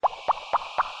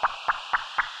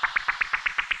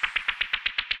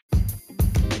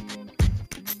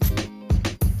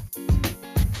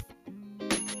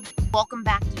Welcome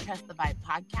back to Trust the Vibe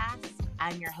podcast.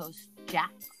 I'm your host,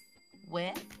 Jax,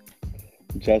 with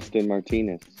Justin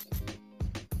Martinez.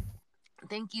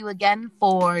 Thank you again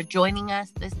for joining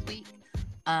us this week.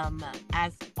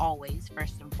 As always,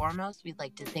 first and foremost, we'd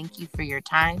like to thank you for your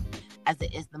time, as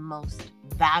it is the most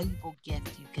valuable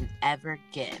gift you can ever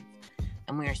give.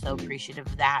 And we are so appreciative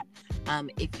of that.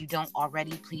 If you don't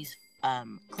already, please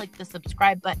click the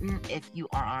subscribe button if you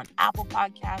are on Apple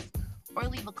Podcasts, or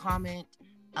leave a comment.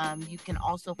 You can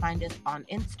also find us on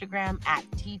Instagram at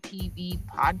TTV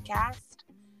Podcast.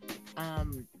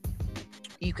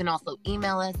 You can also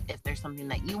email us if there's something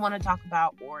that you want to talk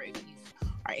about, or if you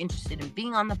are interested in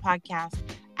being on the podcast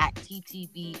at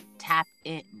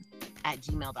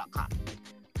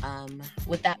ttvtapin@gmail.com.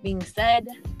 With that being said,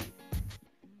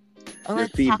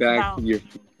 let's talk about... Your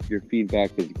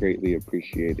feedback is greatly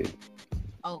appreciated.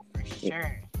 Oh, for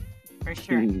sure. For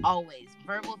sure. Always.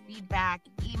 Verbal feedback,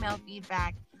 email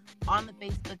feedback, on the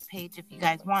Facebook page if you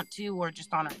guys want to, or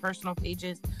just on our personal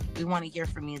pages. We want to hear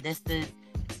from you. This is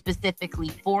specifically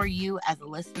for you as a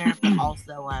listener, but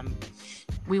also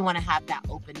we want to have that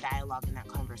open dialogue and that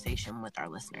conversation with our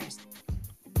listeners.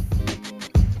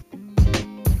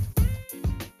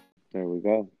 There we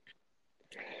go.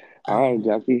 All right,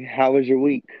 Jackie, how was your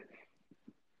week?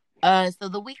 So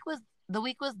the week was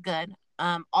good.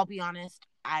 I'll be honest,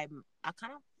 I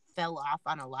kind of fell off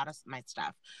on a lot of my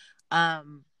stuff.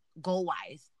 Goal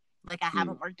wise, like I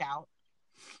haven't worked out.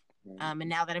 And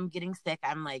now that I'm getting sick,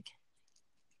 I'm like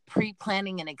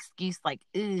pre-planning an excuse, like,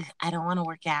 I don't want to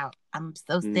work out. I'm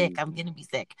so sick. I'm gonna be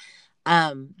sick.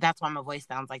 That's why my voice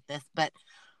sounds like this. But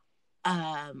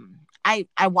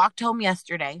I walked home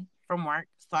yesterday from work,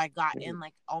 so I got in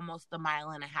like almost a mile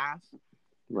and a half,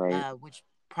 right? Which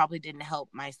probably didn't help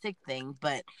my sick thing.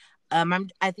 But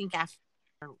I think after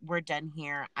we're done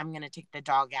here, I'm gonna take the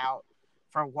dog out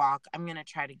for a walk. I'm gonna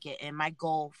try to get in. My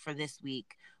goal for this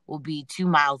week will be 2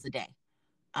 miles a day.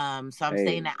 So I'm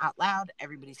saying that out loud.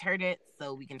 Everybody's heard it,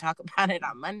 so we can talk about it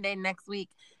on Monday next week.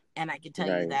 And I can tell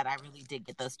you that I really did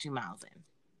get those 2 miles in.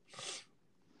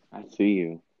 I see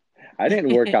you. I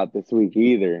didn't work out this week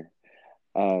either.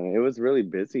 It was really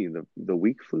busy. The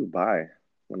week flew by.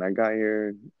 When I got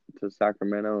here to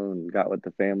Sacramento and got with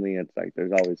the family, it's like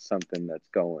there's always something that's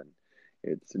going.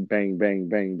 It's bang, bang,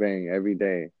 bang, bang every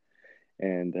day.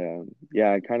 And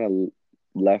I kind of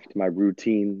left my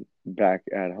routine back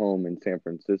at home in San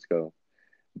Francisco.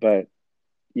 But,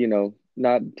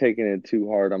 not taking it too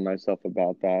hard on myself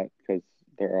about that, because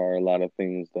there are a lot of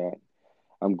things that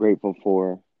I'm grateful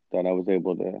for that I was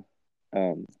able to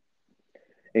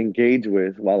engage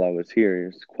with while I was here.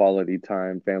 It's quality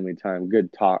time, family time,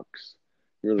 good talks,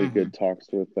 really good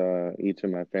talks with each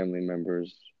of my family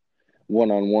members.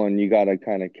 One-on-one, you got to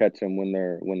kind of catch them when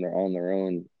they're on their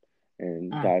own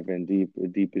and dive in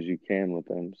deep as you can with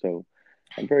them. So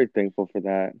I'm very thankful for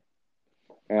that.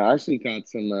 And I actually got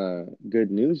some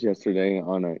good news yesterday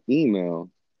on an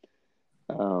email.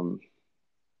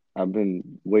 I've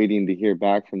been waiting to hear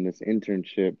back from this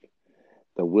internship,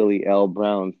 the Willie L.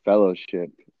 Brown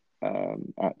Fellowship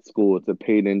at school. It's a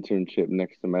paid internship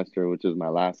next semester, which is my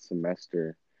last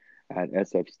semester at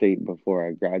SF State before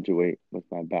I graduate with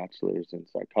my bachelor's in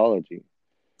psychology.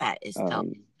 That is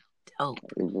dope.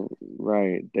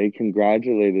 Right. They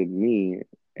congratulated me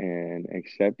and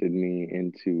accepted me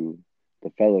into the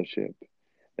fellowship.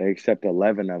 They accept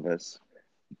 11 of us.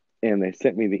 And they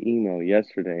sent me the email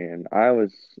yesterday, and I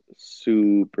was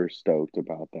super stoked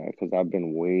about that because I've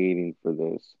been waiting for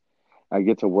this. I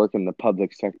get to work in the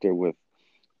public sector with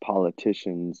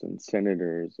politicians and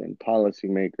senators and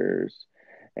policymakers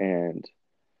and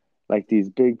like these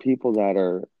big people that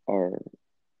are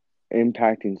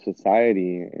impacting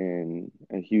society in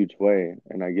a huge way.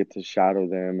 And I get to shadow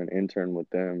them and intern with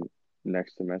them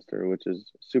next semester, which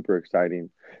is super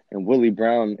exciting. And Willie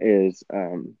Brown is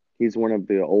he's one of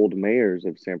the old mayors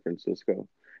of San Francisco,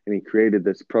 and he created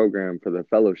this program for the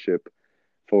fellowship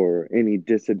for any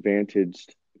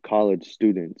disadvantaged college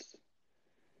students.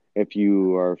 If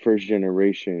you are first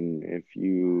generation, if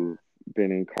you've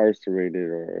been incarcerated,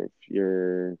 or if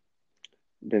you're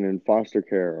been in foster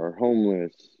care or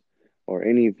homeless, or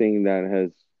anything that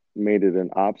has made it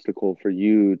an obstacle for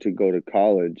you to go to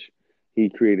college, he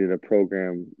created a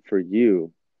program for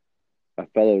you, a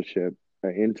fellowship,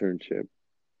 an internship,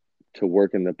 to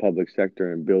work in the public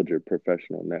sector and build your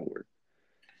professional network.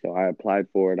 So I applied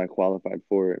for it, I qualified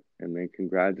for it, and they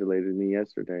congratulated me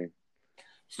yesterday.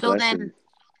 So then,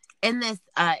 in this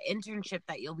internship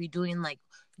that you'll be doing, like,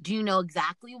 do you know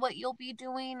exactly what you'll be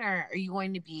doing, or are you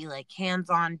going to be like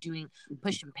hands-on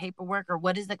pushing paperwork, or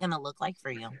what is it going to look like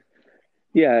for you?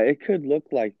 Yeah, it could look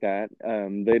like that.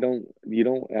 You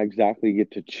don't exactly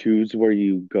get to choose where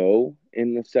you go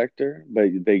in the sector, but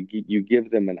you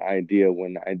give them an idea.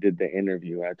 When I did the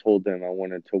interview, I told them I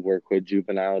wanted to work with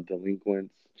juvenile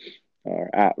delinquents or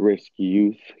at-risk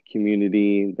youth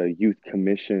community, the youth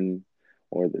commission,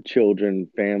 or the children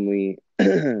family,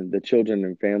 the children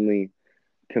and family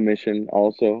commission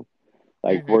also,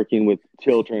 like Hmm. working with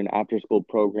children, after school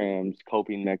programs,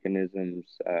 coping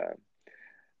mechanisms,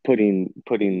 putting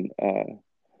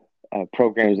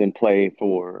programs in play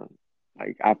for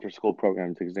like after school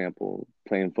programs, example,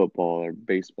 playing football or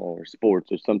baseball or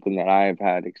sports or something that I've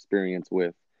had experience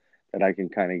with that I can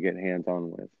kind of get hands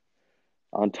on with.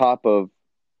 On top of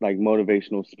like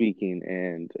motivational speaking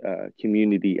and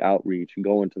community outreach,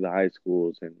 going to the high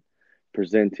schools and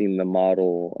presenting the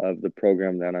model of the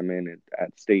program that I'm in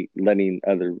at state, letting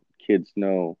other kids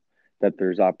know that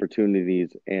there's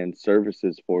opportunities and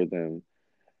services for them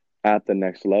at the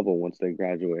next level once they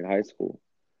graduate high school.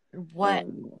 What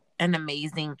Um, an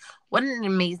amazing, what an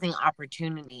amazing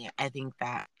opportunity. I think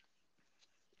that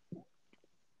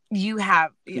you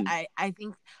have. mm, I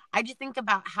think I just think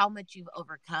about how much you've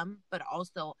overcome, but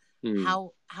also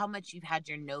mm, how much you've had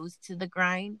your nose to the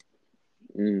grind,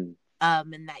 mm,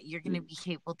 and that you're going to mm,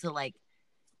 be able to like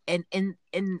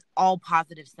in all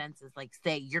positive senses, like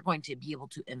say you're going to be able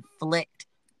to inflict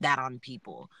that on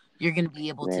people. You're going to be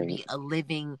able to right. be a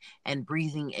living and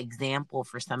breathing example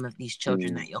for some of these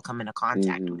children Mm, that you'll come into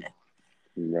contact mm, with.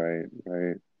 right.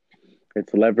 Right.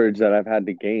 It's leverage that I've had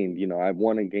to gain. I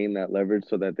want to gain that leverage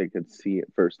so that they could see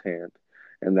it firsthand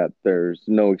and that there's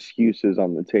no excuses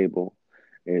on the table.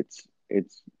 It's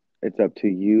it's it's up to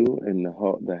you, and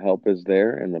the help is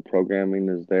there and the programming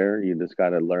is there. You just got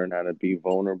to learn how to be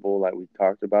vulnerable like we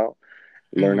talked about.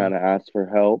 Learn how Mm-hmm. to ask for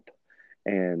help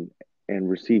and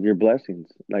receive your blessings.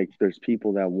 Like there's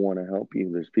people that want to help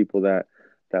you. There's people that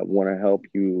want to help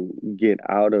you get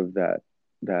out of that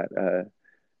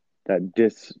that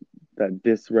dis that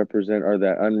disrepresent or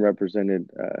that unrepresented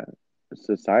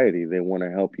society. They want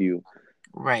to help you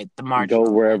Right, the go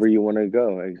marginalized. wherever you want to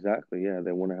go. Exactly. Yeah,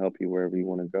 they want to help you wherever you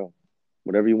want to go,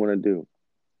 whatever you want to do.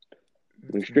 I'm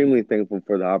Mhm. extremely thankful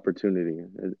for the opportunity.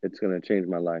 It's going to change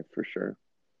my life for sure.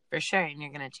 For sure, and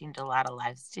you're going to change a lot of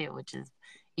lives too, which is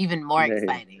even more Hey,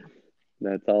 exciting.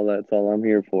 that's all I'm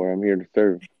here for. I'm here to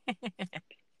serve.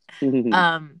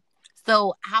 um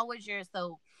so how was your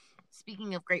so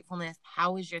speaking of gratefulness,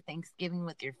 how was your Thanksgiving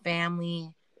with your family?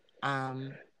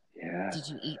 um Yeah, did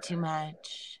you eat too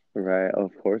much? right.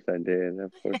 Of course I did.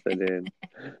 Of course I did.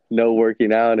 No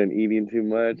working out and eating too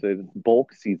much. It's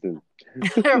bulk season.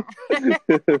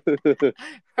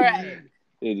 Right.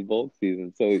 It's bulk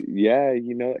season. So yeah,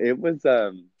 it was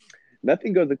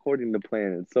nothing goes according to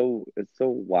plan. It's so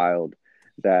wild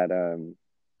that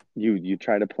you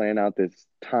try to plan out this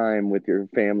time with your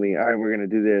family. All right, we're gonna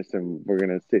do this and we're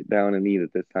gonna sit down and eat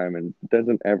at this time, and it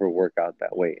doesn't ever work out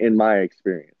that way in my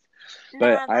experience.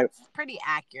 But Nah, that's pretty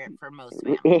accurate for most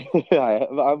families,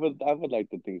 I would like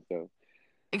to think so.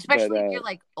 But especially if you're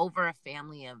like over a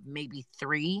family of maybe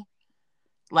three.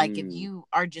 Like if mm, you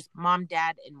are just mom,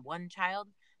 dad, and one child,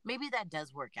 maybe that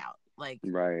does work out. Like,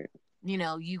 right.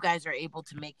 you guys are able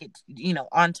to make it,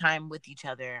 on time with each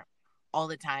other all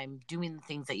the time, doing the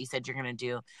things that you said you're going to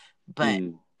do. But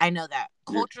Mm. I know that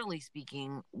You're culturally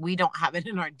speaking, we don't have it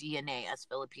in our DNA as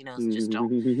Filipinos, just don't.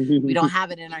 We don't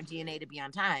have it in our DNA to be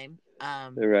on time.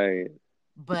 right.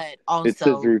 But It's just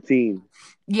also, routine.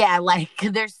 yeah, like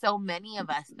there's so many of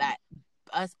us that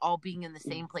us all being in the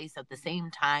same place at the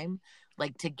same time,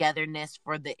 like togetherness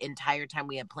for the entire time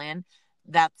we had planned.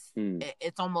 That's Mm.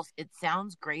 it's almost, it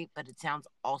sounds great, but it sounds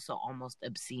also almost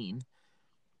obscene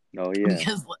Oh yeah.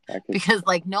 because I can. because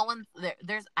like no one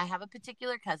there's I have a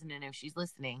particular cousin, and if she's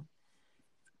listening,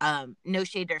 no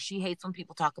shade to her, she hates when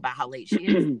people talk about how late she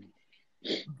is,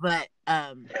 but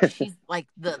she's like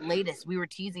the latest. We were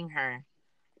teasing her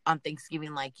on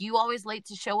Thanksgiving, like, you always late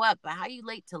to show up, but how you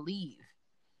late to leave?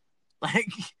 Like,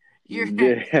 you're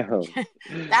Damn.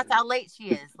 that's how late she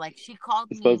is. Like, she called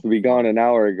It's me supposed to be before, gone an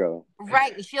hour ago.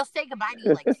 right? She'll say goodbye to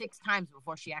you like six times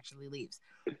before she actually leaves.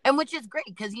 And which is great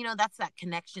because that's that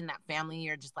connection, that family.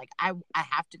 You're just like, I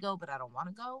have to go, but I don't want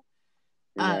to go.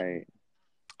 Um, Right.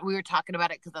 we were talking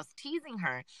about it because I was teasing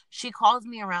her. She calls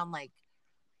me around like,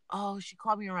 oh, she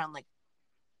called me around like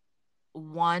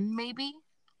one maybe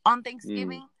on Mm.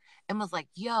 Thanksgiving and was like,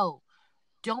 yo,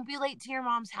 don't be late to your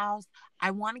mom's house.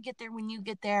 I want to get there when you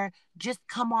get there. Just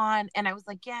come on. And I was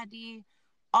like, yeah, D.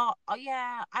 Oh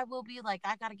yeah, I will be. Like,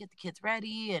 I got to get the kids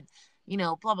ready and,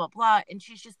 blah, blah, blah. And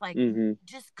she's just like, Mm-hmm.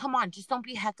 just come on. Just don't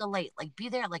be hecka late. Like, be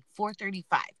there at like 4:35.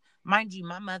 Mind you,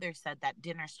 my mother said that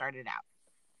dinner started at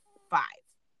 5.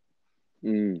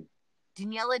 Mm.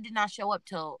 Daniela did not show up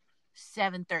till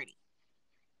 7:30.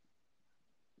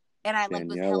 And I was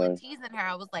hella Daniela, teasing her.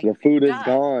 I was like, the food is duh.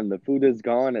 gone. The food is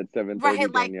gone at 7:30, Right,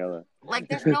 Daniela.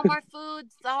 there's no more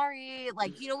food. Sorry.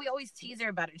 We always tease her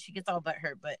about it. She gets all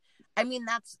butthurt. But I mean,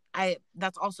 that's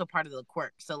also part of the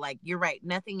quirk. So you're right.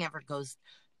 Nothing is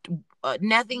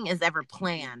ever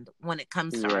planned when it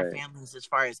comes to our Right. families as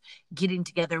far as getting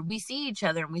together. We see each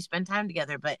other and we spend time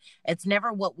together, but it's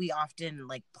never what we often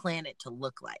plan it to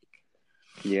look like.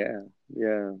 Yeah,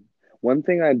 yeah. One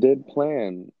thing I did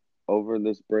plan over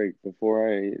this break before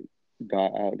I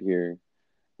got out here,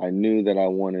 I knew that I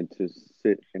wanted to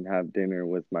sit and have dinner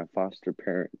with my foster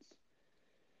parents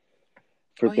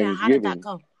for Oh yeah, how did that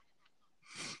Thanksgiving.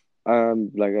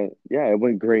 go? Yeah, it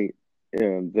went great.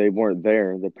 They weren't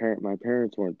there. My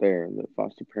parents weren't there. The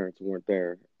foster parents weren't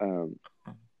there.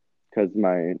 Because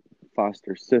my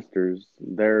foster sisters,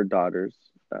 their daughters,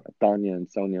 Tanya and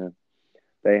Sonia,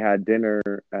 they had dinner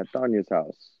at Tanya's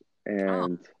house. Oh.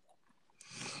 And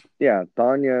yeah,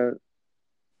 Tanya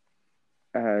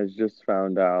has just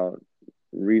found out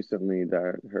recently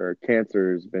that her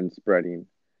cancer has been spreading.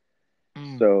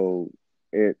 So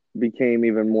it became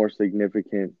even more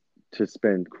significant to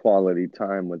spend quality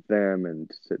time with them and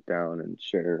sit down and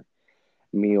share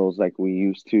meals like we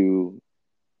used to.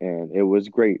 And it was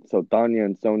great. So Tanya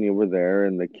and Sonia were there,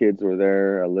 and the kids were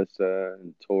there, Alyssa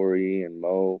and Tori and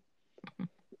Mo.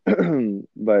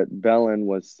 But Belen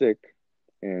was sick,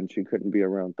 and she couldn't be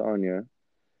around Tanya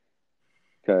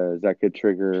because that could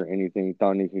trigger anything.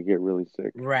 Tanya could get really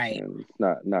sick, Right. and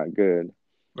it's not good.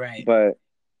 Right. But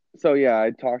so yeah,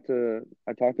 I talked to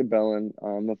Belen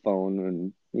on the phone,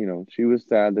 and she was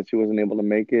sad that she wasn't able to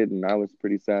make it, and I was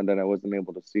pretty sad that I wasn't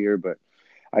able to see her. But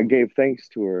I gave thanks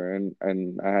to her,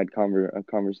 and I had a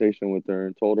conversation with her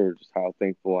and told her just how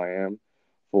thankful I am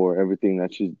for everything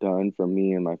that she's done for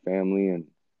me and my family, and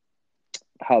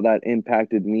how that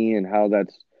impacted me, and how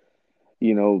that's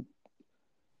you know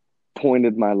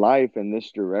pointed my life in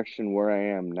this direction where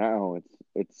I am now.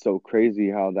 It's so crazy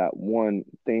how that one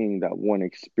thing, that one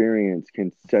experience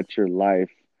can set your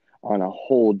life on a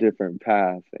whole different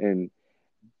path and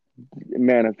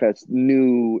manifest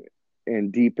new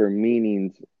and deeper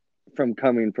meanings from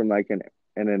coming from an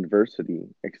adversity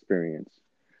experience.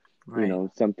 Right.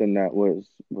 Something that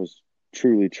was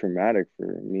truly traumatic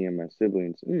for me and my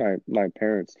siblings and my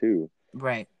parents too.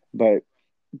 Right. But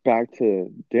back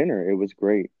to dinner, it was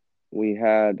great. We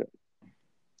had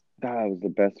that was the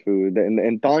best food.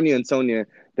 And Tanya and Sonia,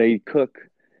 they cook,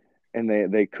 and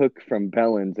they cook from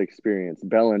Belen's experience.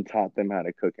 Belen taught them how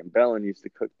to cook, and Belen used to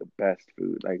cook the best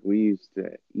food. We used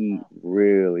to eat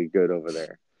really good over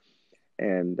there.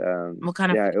 And What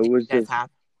kind of yeah, food it did was you guys just have?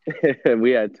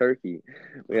 we had turkey.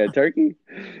 We had turkey,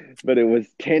 but it was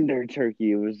tender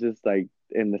turkey. It was just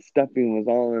and the stuffing was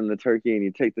all in the turkey, and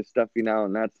you take the stuffing out,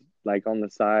 and that's on the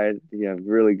side. You have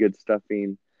really good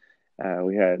stuffing.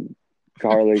 We had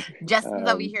garlic. Justin's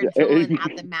over here drooling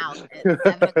out the mouth at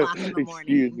 7:00 in the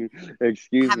morning.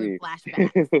 Excuse having me.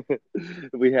 flashbacks.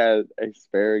 We had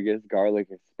asparagus, garlic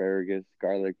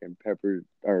and pepper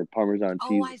or Parmesan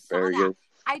cheese I saw that. asparagus.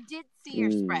 I did see your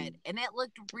spread, and it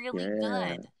looked really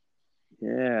good.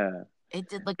 Yeah. It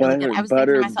did look really good. I was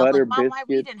thinking to myself, butter Mom, why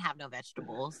we biscuits. didn't have no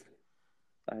vegetables?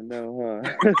 I know,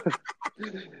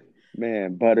 huh?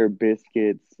 Man, butter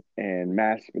biscuits and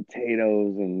mashed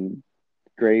potatoes and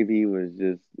gravy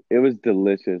it was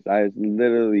delicious. I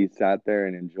literally sat there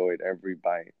and enjoyed every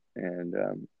bite. And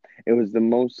it was the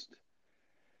most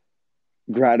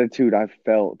gratitude I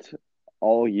felt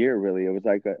all year, really. It was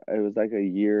like a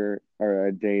year or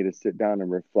a day to sit down and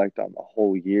reflect on the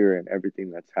whole year and everything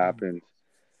that's happened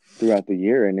throughout the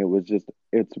year. And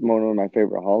it's one of my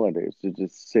favorite holidays to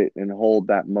just sit and hold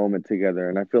that moment together.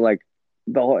 And I feel like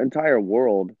the whole entire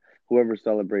world, whoever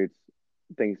celebrates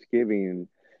Thanksgiving,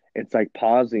 it's like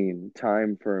pausing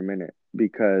time for a minute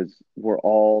because we're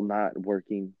all not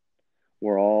working.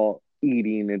 We're all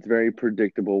eating. It's very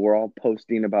predictable. We're all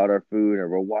posting about our food, or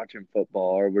we're watching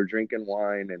football, or we're drinking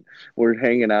wine, and we're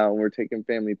hanging out and we're taking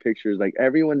family pictures.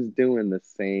 Everyone's doing the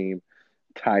same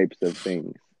types of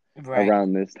things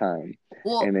around this time.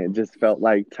 Well, and it just felt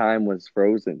like time was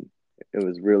frozen. It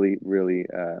was really, really,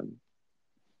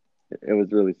 it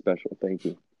was really special. Thank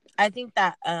you. I think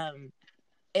that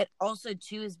it also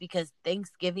too is because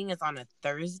Thanksgiving is on a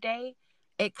Thursday.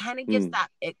 It kind of gives that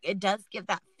it does give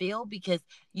that feel because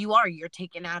you're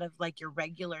taken out of your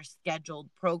regular scheduled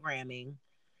programming,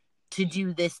 to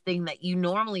do this thing that you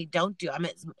normally don't do. I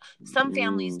mean, some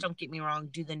families, Mm. don't get me wrong,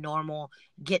 do the normal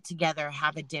get together,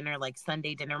 have a dinner, like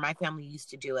Sunday dinner. My family used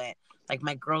to do it. Like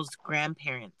my girls'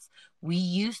 grandparents, we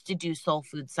used to do soul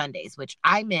food Sundays, which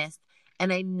I missed.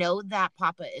 And I know that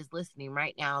Papa is listening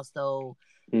right now, so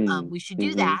Mm. we should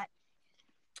do Mm-hmm. that.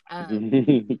 Um,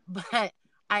 but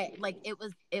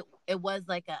it was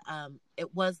like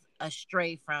it was a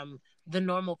stray from the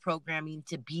normal programming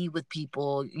to be with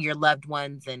people, your loved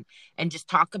ones, and just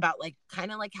talk about, like,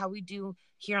 kind of like how we do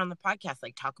here on the podcast,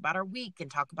 like talk about our week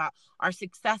and talk about our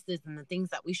successes and the things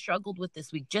that we struggled with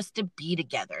this week, just to be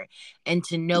together and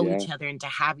to know Yeah, each other and to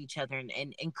have each other,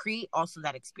 and create also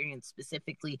that experience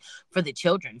specifically for the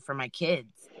children, for my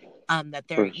kids, that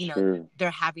they're, for sure.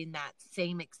 they're having that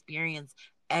same experience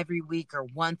every week or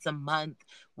once a month,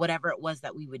 whatever it was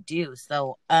that we would do.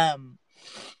 So,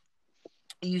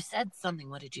 you said something.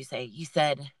 What did you say? You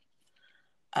said,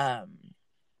 um,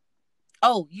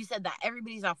 oh, you said that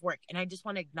everybody's off work. And I just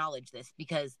want to acknowledge this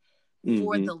because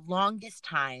for Mm-hmm. the longest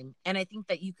time, and I think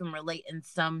that you can relate in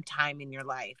some time in your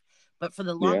life, but for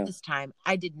the Yeah. longest time,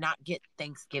 I did not get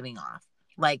Thanksgiving off.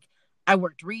 Like, I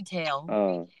worked retail,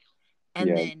 Uh, and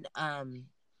yeah. then,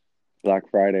 Black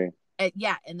Friday.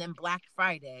 yeah, and then Black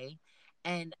Friday,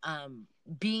 and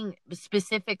being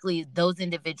specifically those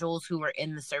individuals who are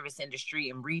in the service industry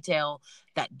and retail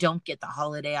that don't get the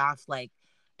holiday off, like,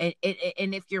 and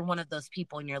if you're one of those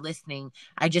people and you're listening,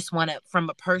 I just want to, from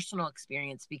a personal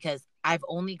experience, because uh, I've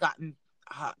only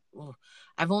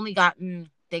gotten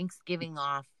Thanksgiving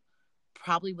off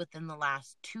probably within the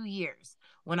last 2 years.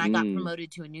 When I got Mm.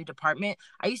 promoted to a new department,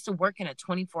 I used to work in a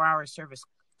 24-hour service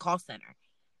call center,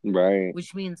 Right.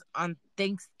 which means on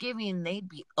Thanksgiving they'd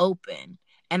be open.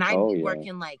 And I'd Oh be yeah.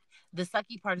 working, like, the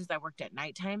sucky part is I worked at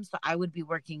nighttime, so I would be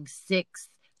working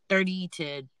 6:30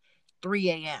 to 3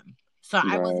 a.m. So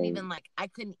I wasn't Right. even, like, I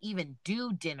couldn't even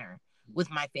do dinner with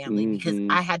my family because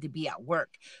Mm-hmm. I had to be at work.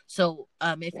 So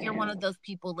if you're one of Damn. those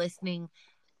people listening,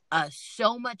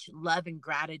 so much love and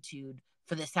gratitude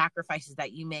for the sacrifices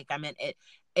that you make. I mean,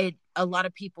 it a lot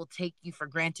of people take you for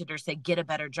granted or say get a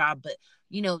better job, but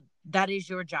that is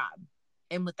your job.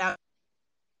 And without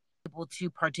able to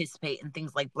participate in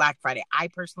things like Black Friday, I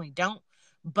personally don't,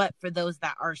 but for those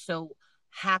that are so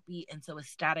happy and so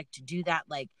ecstatic to do that,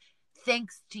 like,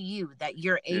 thanks to you that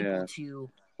you're able Yeah.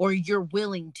 to, or you're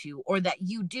willing to, or that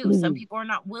you do. Some Mm. people are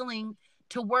not willing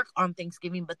to work on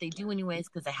Thanksgiving, but they do anyways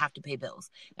because they have to pay bills.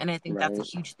 And I think that's a Right.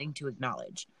 huge thing to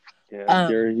acknowledge. Yeah,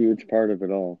 they're Um, a huge part of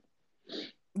it all.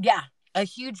 yeah, a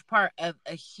huge part of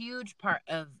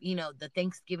the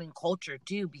Thanksgiving culture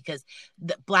too, because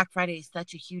the Black Friday is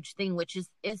such a huge thing, which is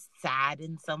sad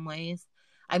in some ways.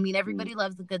 I mean, Mm. everybody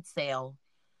loves a good sale.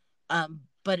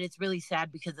 But it's really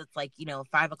sad because it's like,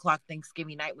 5 o'clock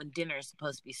Thanksgiving night when dinner is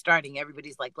supposed to be starting.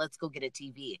 Everybody's like, let's go get a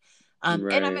TV. And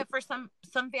I Right. mean, for some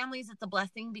families, it's a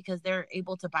blessing because they're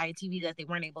able to buy a TV that they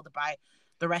weren't able to buy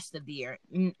the rest of the year.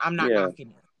 I'm not Yeah.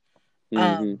 knocking you.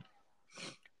 Mm-hmm.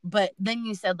 But then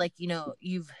you said, like,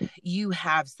 you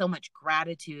have so much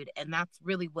gratitude, and that's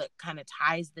really what kind of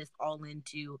ties this all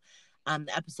into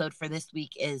the episode for this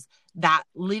week, is that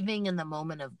living in the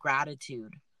moment of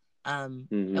gratitude. And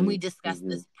Mm-hmm. we discussed Mm-hmm.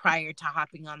 this prior to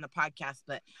hopping on the podcast,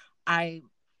 but I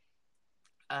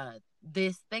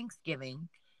this Thanksgiving,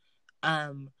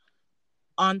 um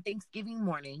on Thanksgiving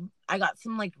morning, I got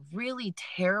some, like, really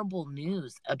terrible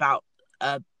news about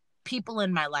people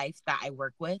in my life that I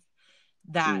work with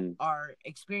that Mm. are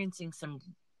experiencing some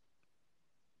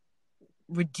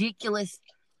ridiculous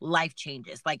life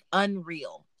changes, like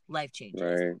unreal life changes.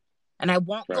 Right. And I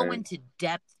won't go Right. into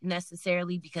depth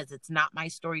necessarily because it's not my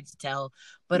story to tell,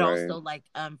 but Right. also, like,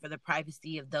 for the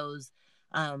privacy of those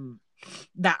um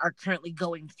that are currently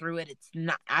going through it, it's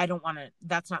not, I don't want to,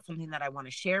 that's not something that I want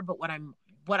to share. But what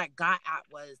I got at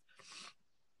was,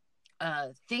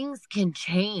 things can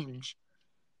change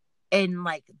in,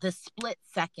 like, the split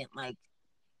second, like,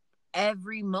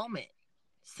 every moment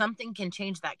something can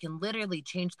change that can literally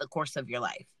change the course of your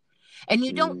life. And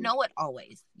you don't Mm. know it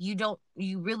always. You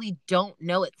really don't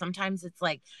know it. Sometimes it's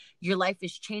like your life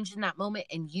is changed in that moment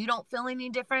and you don't feel any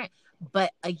different,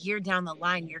 but a year down the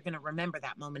line you're going to remember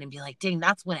that moment and be like, dang,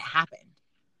 that's when it happened.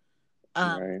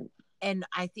 um Right. and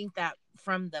I think that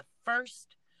from the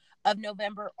 1st of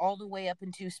November all the way up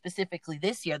into specifically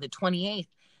this year, the 28th,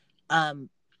 um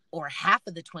or half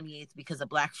of the 28th, because of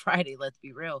Black Friday, let's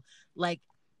be real, like,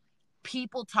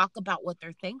 people talk about what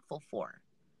they're thankful for.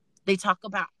 They talk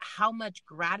about how much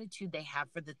gratitude they have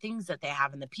for the things that they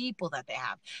have and the people that they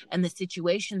have and the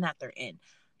situation that they're in.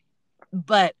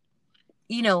 But,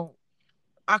 you know,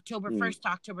 October Mm. 1st to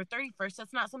October 31st,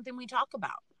 that's not something we talk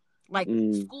about. Like,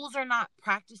 Mm, schools are not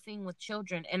practicing with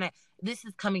children. And this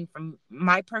is coming from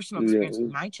my personal yeah, experience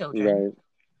with my children.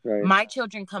 right, right, My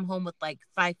children come home with like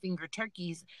 5-finger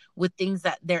turkeys with things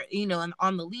that they're, and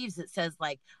on the leaves it says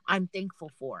like, I'm thankful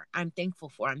for, I'm thankful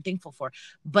for, I'm thankful for.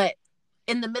 But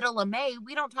in the middle of May,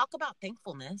 we don't talk about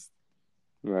thankfulness.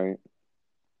 right.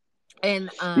 And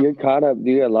You get caught up,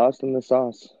 you get lost in the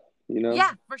sauce,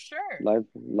 yeah, for sure.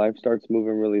 life starts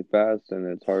moving really fast, and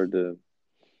it's hard to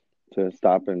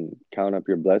stop and count up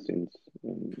your blessings.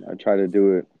 And I try to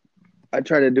do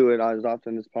it as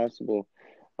often as possible.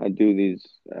 I do these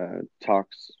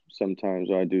talks sometimes,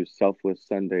 or I do selfless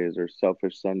Sundays or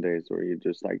selfish Sundays, where you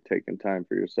just like taking time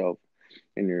for yourself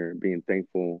and you're being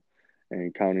thankful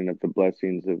and counting up the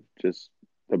blessings of just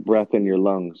the breath in your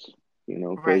lungs.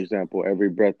 For Right. example, every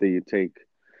breath that you take,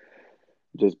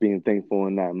 just being thankful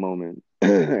in that moment,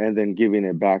 and then giving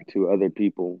it back to other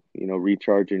people,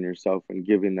 recharging yourself and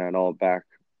giving that all back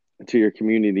to your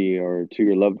community or to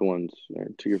your loved ones or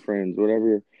to your friends,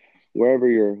 whoever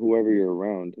you're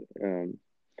around.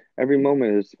 Every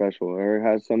moment is special or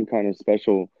has some kind of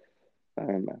special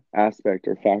aspect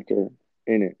or factor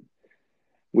in it.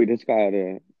 We just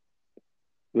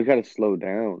we gotta slow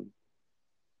down.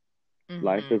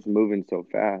 Life Mm-hmm. is moving so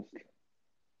fast.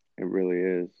 It really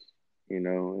is.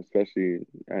 Especially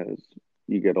as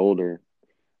you get older.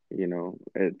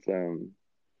 It's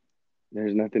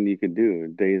there's nothing you could do.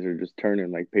 Days are just turning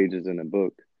like pages in a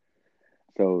book.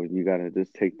 So you gotta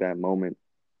just take that moment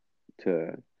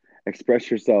to express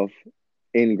yourself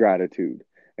in gratitude.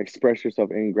 Express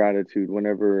yourself in gratitude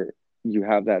whenever you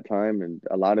have that time. And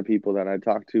a lot of people that I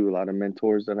talk to, a lot of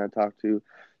mentors that I talk to,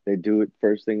 they do it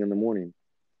first thing in the morning.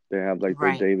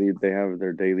 Right. They have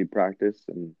their daily practice,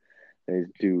 and they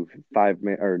do 5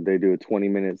 minute, or they do a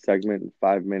 20-minute segment,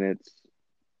 5 minutes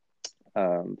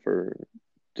for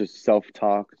just self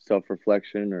talk, self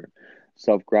reflection, or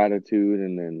self gratitude,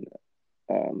 and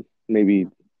then maybe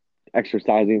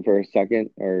exercising for a second,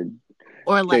 or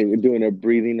Or like, doing a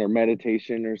breathing or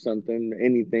meditation or something,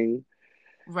 anything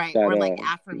right, that or like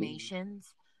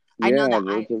affirmations. I know yeah, that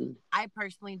those are, I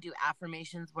personally do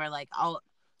affirmations where like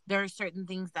there are certain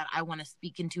things that I want to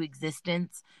speak into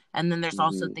existence, and then there's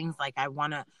also mhm, things like I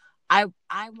want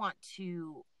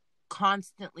to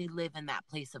constantly live in that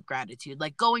place of gratitude,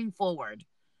 like going forward,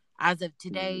 as of mhm,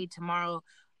 today, tomorrow,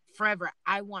 forever.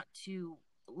 I want to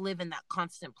live in that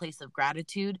constant place of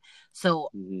gratitude. So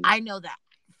mhm, I know that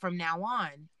from now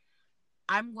on,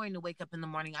 I'm going to wake up in the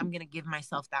morning. I'm going to give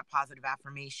myself that positive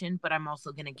affirmation, but I'm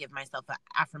also going to give myself an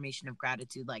affirmation of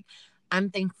gratitude. Like, I'm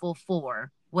thankful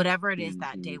for whatever it is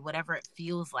that day, mhm. whatever it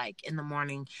feels like in the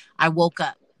morning. I woke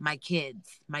up, my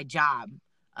kids, my job,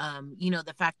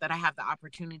 the fact that I have the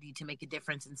opportunity to make a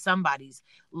difference in somebody's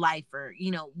life, or,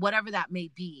 whatever that may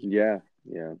be. Yeah,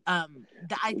 yeah.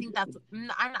 I think that's,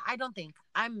 I don't think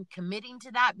I'm committing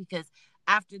to that, because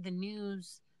after the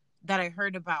news that I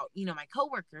heard about, my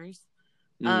coworkers,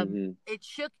 Mhm,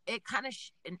 it kind of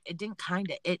it didn't kind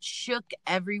of it shook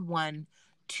everyone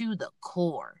to the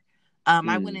core.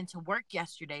 I went mhm. into work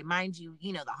yesterday, mind you,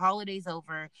 the holiday's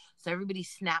over, so everybody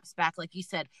snaps back, like you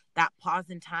said, that pause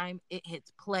in time, it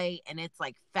hits play, and it's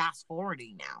like fast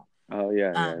forwarding now. Oh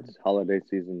yeah, yeah. um It's holiday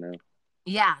season now.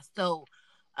 yeah, so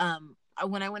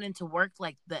when I went into work,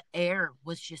 like, the air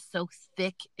was just so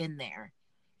thick in there,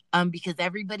 because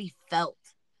everybody felt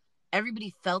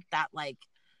that, like,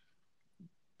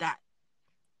 that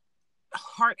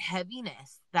heart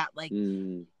heaviness, that, like,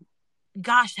 Mhm.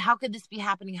 gosh, how could this be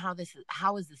happening? How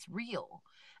is this real?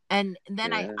 And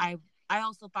then Yeah. I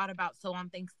also thought about, so on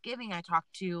Thanksgiving I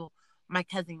talked to my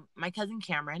cousin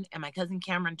Cameron, and my cousin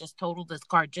Cameron just totaled his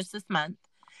car just this month.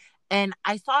 And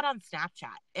I saw it on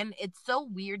Snapchat. And it's so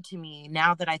weird to me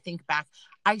now that I think back.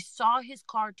 I saw his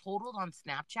car totaled on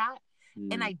Snapchat,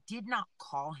 and Mhm. I did not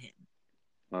call him.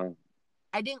 Wow.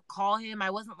 I didn't call him. I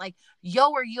wasn't like,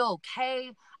 yo, are you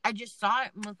okay? I just saw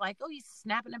it and was like, oh, he's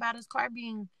snapping about his car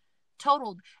being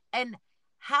totaled. And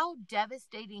how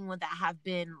devastating would that have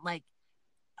been? Like,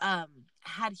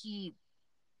 had he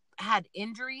had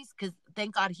injuries, because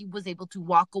thank God he was able to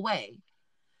walk away,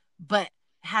 but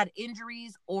had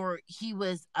injuries, or he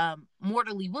was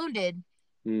mortally wounded,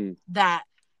 Mm. that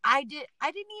I didn't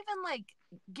even like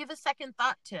give a second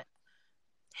thought to,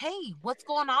 hey, what's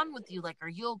going on with you? Like, are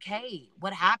you okay?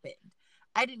 What happened?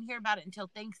 I didn't hear about it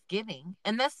until Thanksgiving.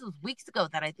 And this was weeks ago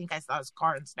that I think I saw his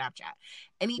car on Snapchat.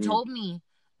 And he Mm. told me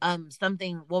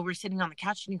something while we're sitting on the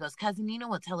couch, and he goes, cousin, you know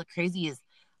what's hella crazy is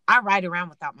I ride around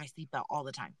without my seatbelt all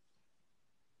the time.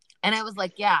 And I was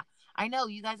like, yeah, I know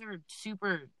you guys are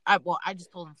super. I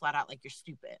just told him flat out, like, you're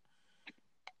stupid.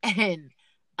 And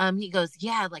he goes,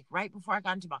 yeah, like right before I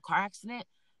got into my car accident,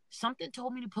 something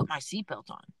told me to put my seatbelt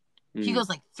on. He Mm. goes,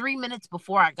 like 3 minutes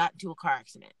before I got into a car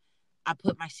accident, I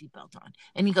put my seatbelt on.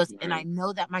 And he goes, and I Right.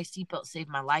 know that my seatbelt saved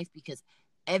my life because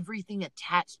everything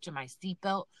attached to my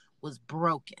seatbelt was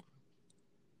broken.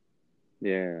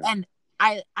 Yeah. And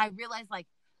I realized, like,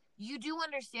 you do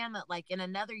understand that, like, in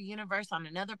another universe, on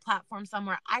another platform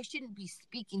somewhere, I shouldn't be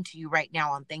speaking to you right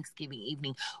now on Thanksgiving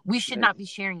evening. We should not be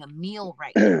That's sharing a meal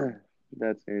right now.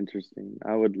 that's interesting.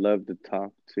 I would love to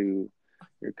talk to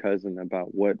your cousin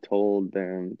about what told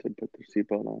them to put their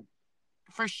seatbelt on.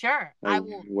 For sure. Like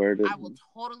where I did will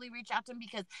totally reach out to him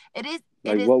because it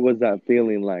like is what was that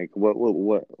feeling like? What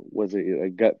was it, a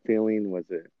gut feeling? Was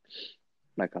it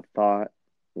like a thought?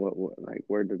 Like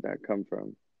where did that come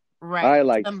from? right. I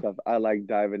like stuff. I like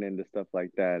diving into stuff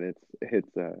like that.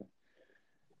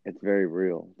 It's very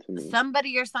real to me.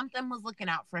 Somebody or something was looking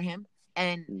out for him,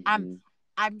 and Hmm.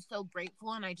 I'm so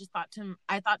grateful. And I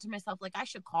thought to myself, like, I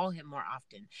should call him more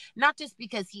often, not just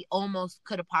because he almost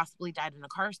could have possibly died in a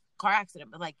car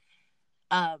accident, but like,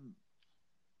 um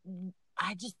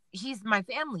I just, he's my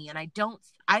family, and I don't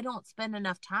spend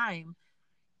enough time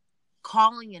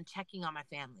calling and checking on my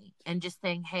family and just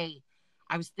saying, hey,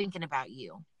 I was thinking about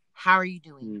you. How are you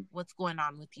doing? Mm. What's going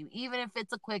on with you? Even if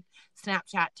it's a quick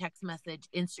Snapchat, text message,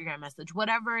 Instagram message,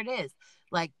 whatever it is,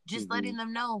 like, just Hmm. letting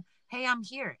them know, hey, I'm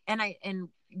here. And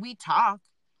we talk,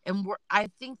 and I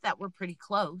think that we're pretty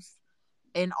close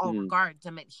in all Mm. regards. I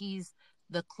mean, he's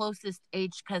the closest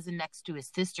age cousin next to his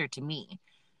sister to me.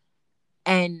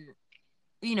 And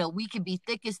we could be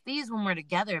thick as thieves when we're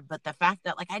together, but the fact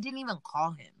that, like, I didn't even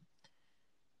call him.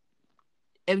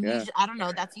 And Yeah. usually, I don't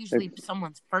know, that's usually It's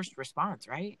someone's first response,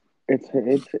 right? it's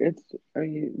I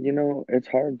mean, it's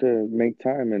hard to make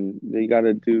time, and you got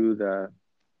to do the.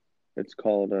 It's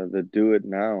called the do it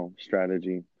now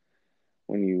strategy.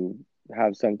 When you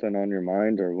have something on your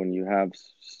mind, or when you have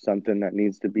something that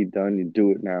needs to be done, you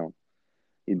do it now.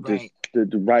 You just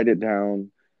Right. write it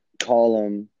down, call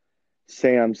them,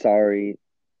 say I'm sorry,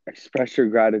 express your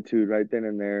gratitude right then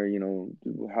and there.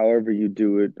 However you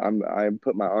do it. I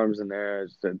put my arms in there. I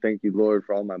said, "Thank you, Lord,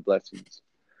 for all my blessings."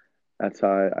 That's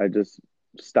how I just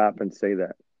stop and say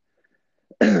that.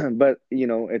 But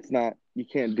it's not. You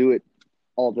can't do it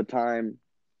all the time,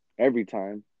 every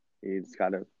time. You just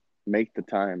gotta make the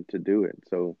time to do it.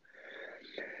 So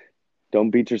don't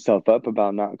beat yourself up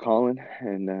about not calling,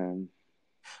 and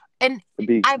And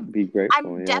be I'm be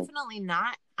grateful. I'm Yeah. definitely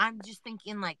not. I'm just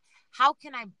thinking, like, how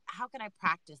can I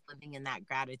practice living in that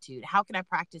gratitude? How can I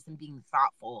practice in being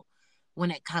thoughtful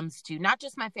when it comes to not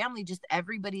just my family, just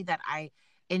everybody that I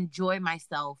enjoy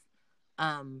myself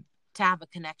to have a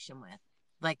connection with?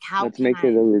 Like, how Let's can make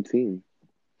it I? a routine.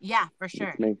 Yeah, for Let's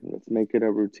sure. make it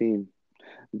a routine.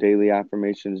 Daily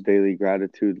affirmations, daily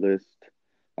gratitude list.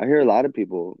 I hear a lot of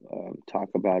people talk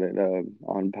about it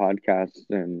on podcasts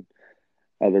and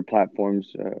other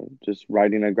platforms. Just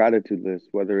writing a gratitude list,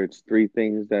 whether it's three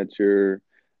things that you're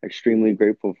extremely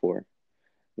grateful for.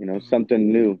 Hmm.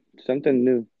 Something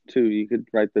new too. You could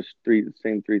write the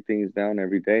same three things down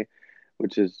every day,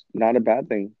 which is not a bad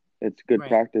thing. It's good Right.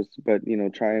 practice, but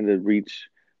trying to reach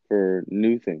for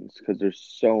new things because there's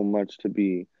so much to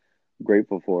be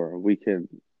grateful for. We can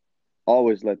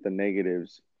always let the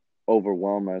negatives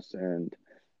overwhelm us and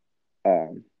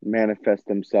manifest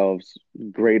themselves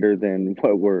greater than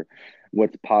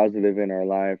what's positive in our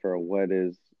life, or what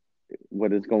is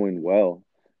going well.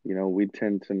 We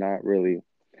tend to not really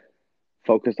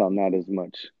focus on that as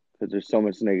much because there's so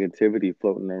much negativity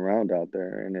floating around out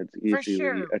there, and For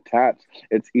sure.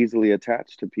 it's easily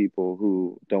attached to people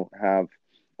who don't have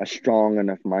a strong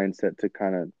enough mindset to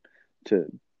kind of to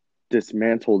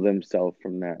dismantle themselves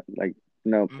from that. Like,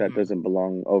 nope, that Hmm. doesn't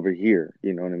belong over here.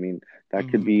 You know what I mean? That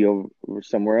could Hmm. be over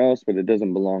somewhere else, but it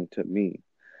doesn't belong to me.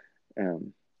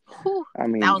 um Whew, I that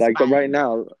mean, was like fire. right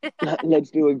now,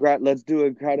 let's do a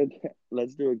gratitude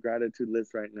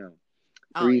list right now.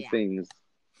 Oh three yeah. things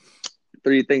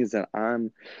Three things that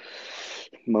I'm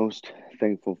most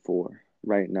thankful for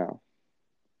right now.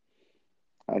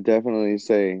 I definitely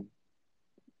say,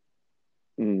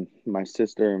 my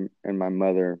sister and my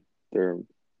mother, they're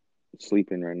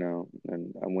sleeping right now.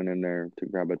 And I went in there to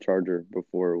grab a charger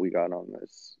before we got on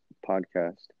this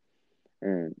podcast.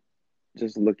 And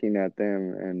just looking at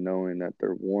them and knowing that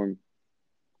they're warm,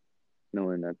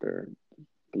 knowing that there's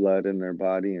blood in their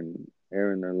body and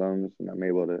air in their lungs, and I'm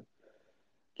able to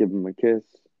give them a kiss,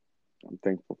 I'm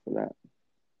thankful for that.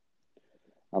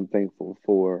 I'm thankful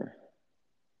for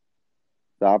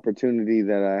the opportunity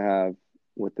that I have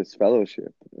with this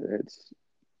fellowship. It's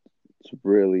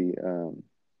really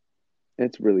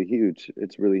it's really huge.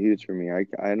 It's really huge for me. I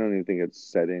don't even think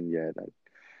it's set in yet. I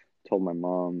told my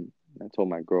mom I told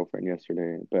my girlfriend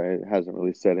yesterday, but it hasn't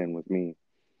really set in with me.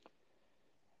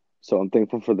 So I'm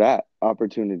thankful for that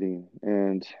opportunity.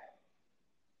 And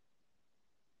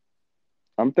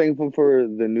I'm thankful for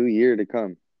the new year to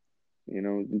come.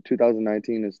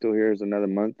 2019 is still here, is another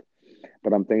month,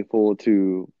 but I'm thankful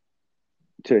to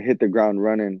hit the ground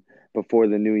running before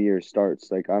the new year starts.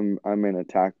 Like I'm in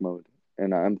attack mode,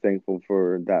 and I'm thankful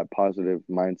for that positive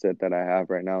mindset that I have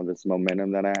right now, this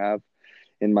momentum that I have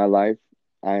in my life.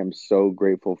 I am so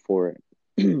grateful for it.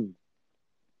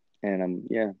 And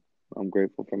I'm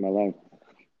grateful for my life.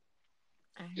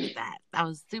 I heard that. That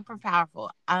was super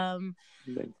powerful.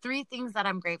 Three things that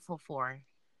I'm grateful for.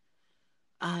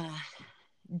 Uh,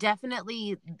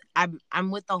 Definitely, I'm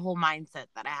with the whole mindset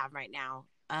that I have right now.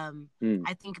 Mm,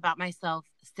 I think about myself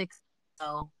 6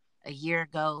 ago, a year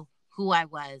ago, who I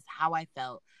was, how I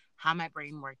felt, how my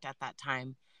brain worked at that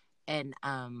time, and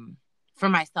for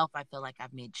myself, I feel like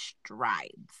I've made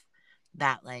strides.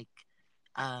 That like,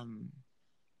 um,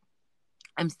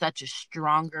 I'm such a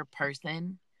stronger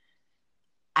person.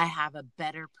 I have a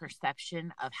better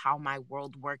perception of how my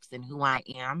world works and who I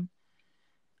am.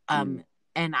 mm, Um,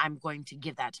 and I'm going to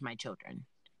give that to my children.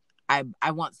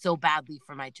 I want so badly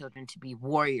for my children to be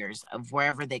warriors of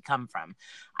wherever they come from.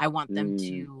 I want them mm,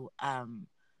 to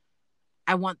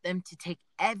I want them to take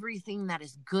everything that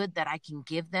is good that I can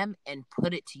give them and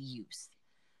put it to use.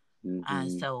 mm-hmm.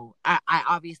 So I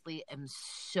obviously am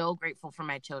so grateful for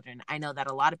my children. I know that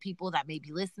a lot of people that may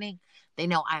be listening, they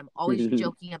know I'm always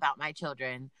joking about my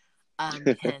children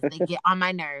because they get on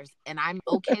my nerves, and I'm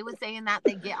okay with saying that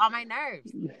they get on my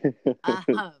nerves.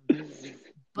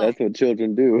 But That's what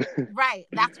children do. right,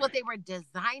 that's what they were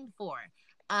designed for.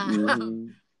 Um, Hmm.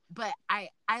 but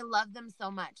I love them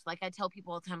so much. Like I tell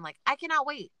people all the time, like I cannot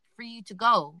wait for you to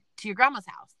go to your grandma's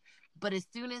house. But as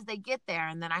soon as they get there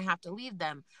and then I have to leave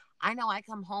them, I know I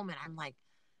come home and I'm like,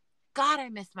 God, I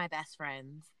miss my best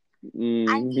friends.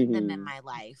 I need them in Hmm. my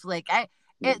life. The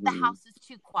Hmm. house is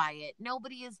too quiet.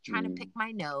 Nobody is trying to pick Hmm.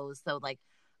 my nose. So like,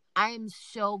 I am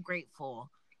so grateful,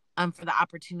 for the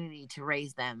opportunity to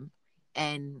raise them,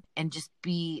 and just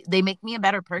be. They make me a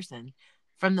better person.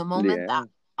 From the moment that Yeah,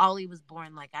 Ollie was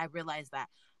born, like I realized that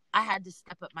I had to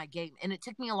step up my game, and it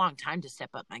took me a long time to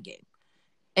step up my game.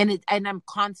 And I'm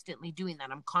constantly doing that.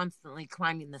 I'm constantly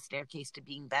climbing the staircase to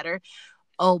being better.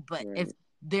 Oh, but if right,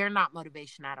 they're not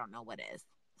motivation, I don't know what is.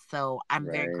 So I'm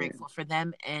very right. grateful for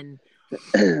them, and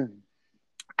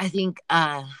I think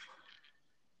I'm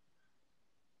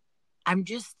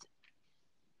just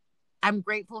I'm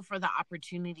grateful for the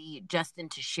opportunity, Justin,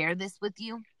 to share this with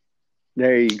you.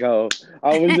 There you go.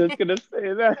 I was I'm just gonna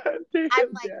say that. Damn,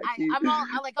 like Jackie. I'm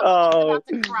almost Oh, about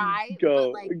to cry, but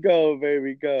go, like go,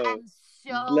 baby, go. I'm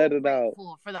Let so it out.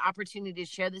 grateful for the opportunity to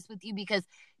share this with you because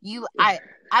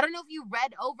I don't know if you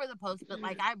read over the post, but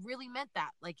like I really meant that.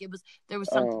 Like there was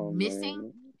something Oh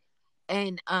missing,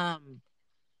 man. and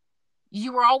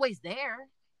you were always there,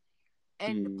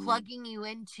 and Mm. plugging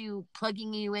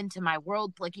you into my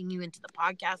world, plugging you into the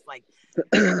podcast. Like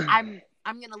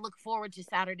I'm gonna look forward to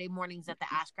Saturday mornings at the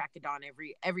Ask Crack of Dawn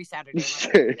every Saturday. Like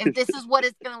if this is what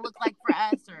it's gonna look like for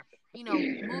us, or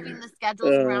moving the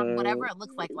schedules around, uh, whatever it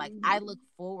looks like I look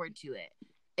forward to it.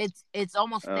 It's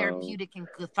almost oh, therapeutic and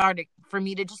cathartic for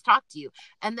me to just talk to you,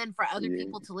 and then for other yeah.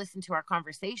 people to listen to our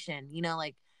conversation.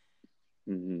 Like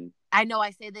Hmm. I know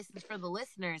I say this is for the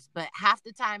listeners, but half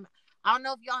the time I don't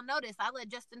know if y'all notice I let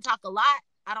Justin talk a lot.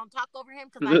 I don't talk over him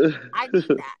because I need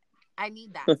that. I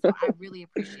need that. So I really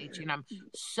appreciate you, and I'm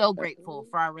so grateful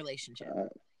for our relationship.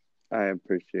 I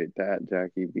appreciate that,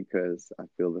 Jackie, because I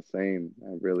feel the same.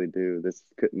 I really do. This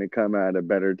couldn't have come at a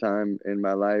better time in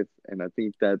my life, and I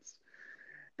think that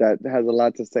has a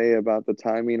lot to say about the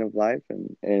timing of life,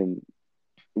 and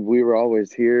we were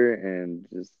always here, and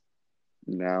just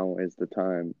now is the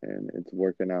time, and it's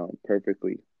working out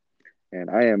perfectly. And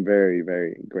I am very,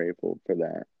 very grateful for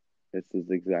that. This is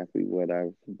exactly what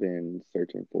I've been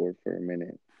searching for a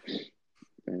minute,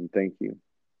 and thank you.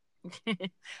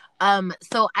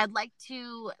 So I'd like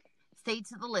to say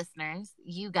to the listeners,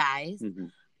 you guys, Hmm.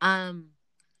 um,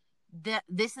 that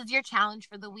this is your challenge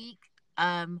for the week.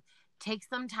 Um, take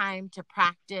some time to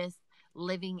practice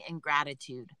living in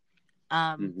gratitude.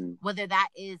 Hmm. Whether that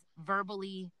is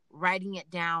verbally writing it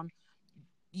down,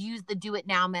 use the do it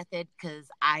now method because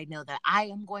I know that I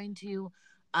am going to.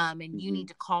 And you Hmm. need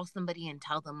to call somebody and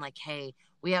tell them, like, hey,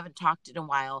 we haven't talked in a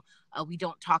while. We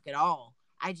don't talk at all.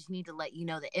 I just need to let you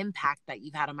know the impact that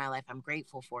you've had on my life. I'm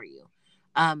grateful for you.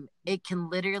 It can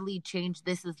literally change.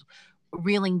 This is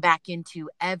reeling back into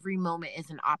every moment is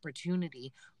an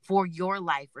opportunity for your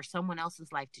life or someone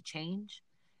else's life to change.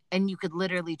 And you could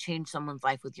literally change someone's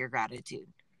life with your gratitude.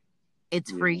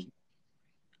 It's Yeah. free.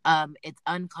 It's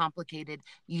uncomplicated.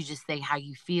 You just say how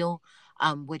you feel,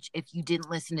 which if you didn't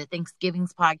listen to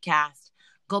Thanksgiving's podcast,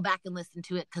 go back and listen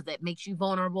to it because it makes you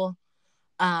vulnerable.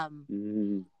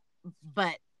 Mm-hmm.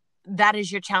 But that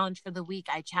is your challenge for the week.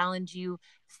 I challenge you,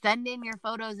 send in your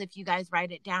photos if you guys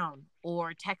write it down,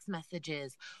 or text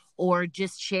messages, or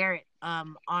just share it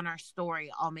on our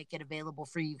story. I'll make it available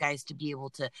for you guys to be able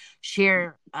to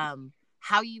share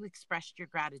how you expressed your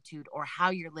gratitude or how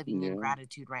you're living in Yeah.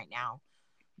 gratitude right now.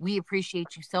 We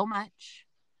appreciate you so much.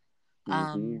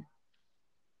 Mm-hmm.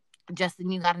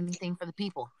 Justin, you got anything for the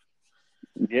people?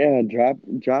 Yeah,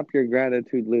 drop your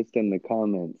gratitude list in the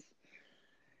comments.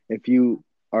 If you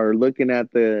are looking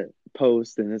at the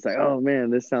post and it's like, oh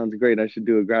man, this sounds great, I should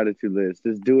do a gratitude list.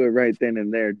 Just do it right then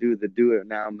and there. Do the do it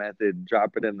now method.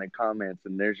 Drop it in the comments,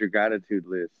 and there's your gratitude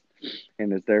list.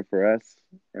 And it's there for us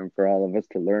and for all of us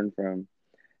to learn from.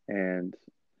 And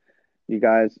you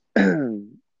guys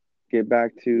get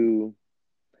back to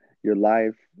your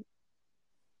life,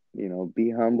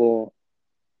 be humble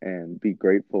and be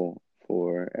grateful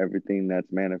for everything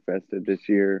that's manifested this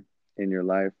year in your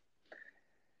life,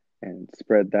 and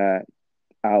spread that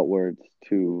outwards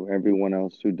to everyone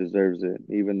else who deserves it,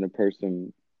 even the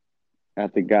person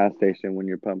at the gas station when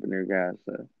you're pumping your gas.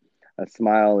 A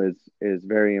smile is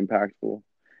very impactful,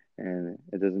 and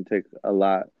it doesn't take a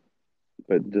lot,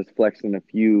 but just flexing a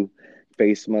few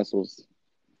face muscles.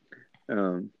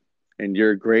 Um, and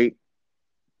you're great,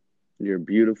 you're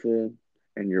beautiful,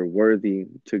 and you're worthy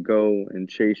to go and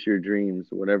chase your dreams,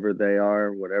 whatever they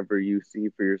are, whatever you see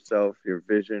for yourself, your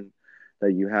vision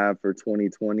that you have for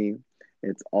 2020.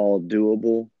 It's all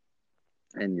doable,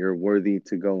 and you're worthy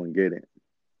to go and get it.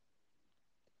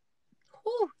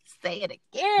 Whew, say it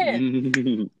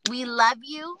again. We love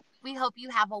you. We hope you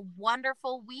have a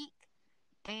wonderful week.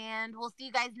 And we'll see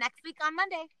you guys next week on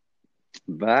Monday.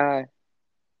 Bye.